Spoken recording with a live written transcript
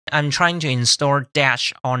I'm trying to install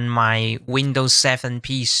Dash on my Windows 7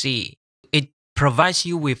 PC. It provides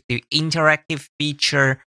you with the interactive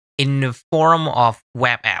feature in the form of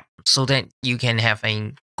web app so that you can have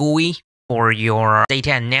a GUI for your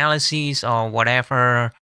data analysis or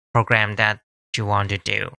whatever program that you want to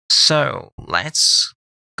do. So let's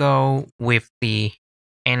go with the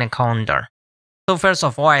Anaconda. So first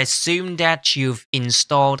of all, I assume that you've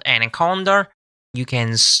installed Anaconda. You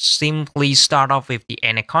can simply start off with the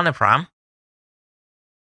Anaconda prompt.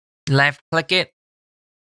 Left click it.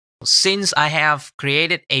 Since I have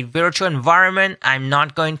created a virtual environment, I'm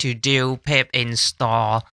not going to do pip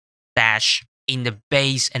install dash in the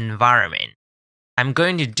base environment. I'm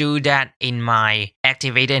going to do that in my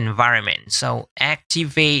activated environment. So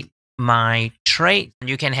activate my trait.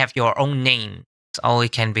 You can have your own name. So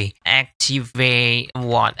it can be activate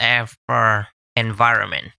whatever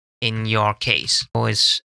environment in your case. So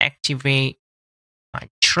it's activate my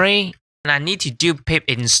trait. And I need to do pip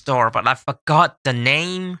install, but I forgot the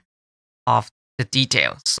name of the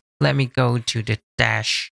details. Let me go to the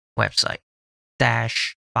Dash website.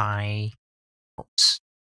 Dash by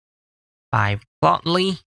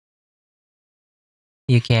Plotly.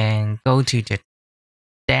 You can go to the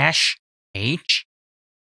Dash page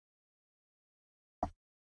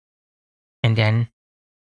and then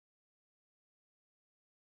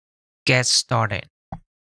get started.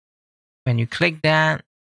 When you click that,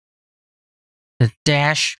 the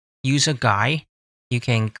Dash user guide, you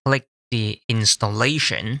can click the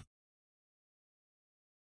installation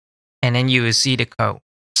and then you will see the code.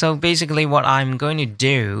 So basically what I'm going to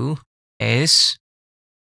do is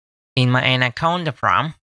in my Anaconda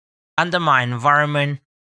prompt, under my environment,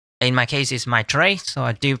 in my case it's my tray, so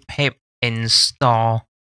I do pip install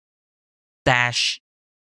dash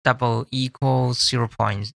double equals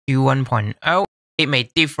 0.21.0. It may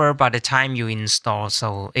differ by the time you install,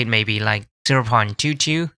 so it may be like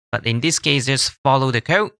 0.22, but in this case, just follow the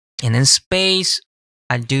code. And then space,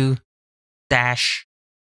 I do dash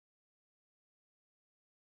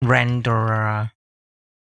renderer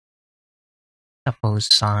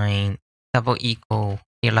double equal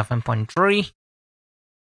 11.3.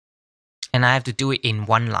 And I have to do it in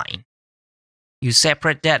one line. You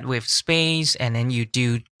separate that with space, and then you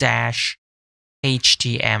do dash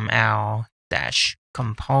HTML dash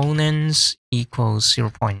components equals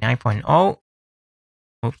 0.9.0.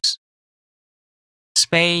 Oops.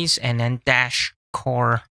 Space, and then dash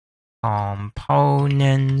core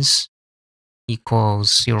components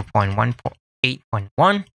equals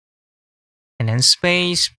 0.1.8.1. And then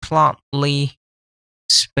space plotly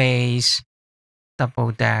space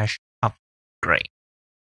double dash upgrade.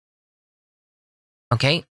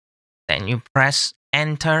 Okay, then you press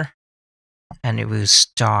enter and it will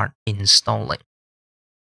start installing.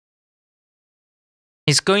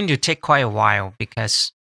 It's going to take quite a while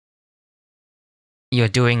because you're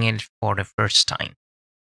doing it for the first time.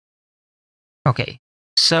 Okay,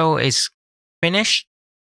 so it's finished.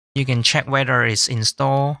 You can check whether it's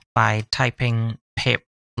installed by typing pip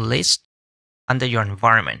list under your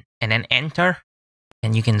environment and then enter.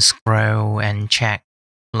 And you can scroll and check,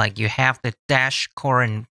 like you have the dash core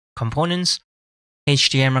and components,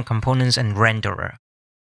 HTML components, and renderer.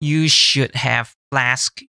 You should have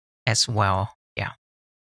Flask as well, yeah.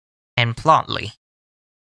 And Plotly,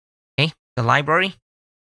 okay, the library.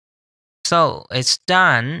 So it's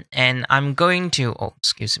done, and I'm going to, oh,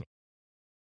 excuse me.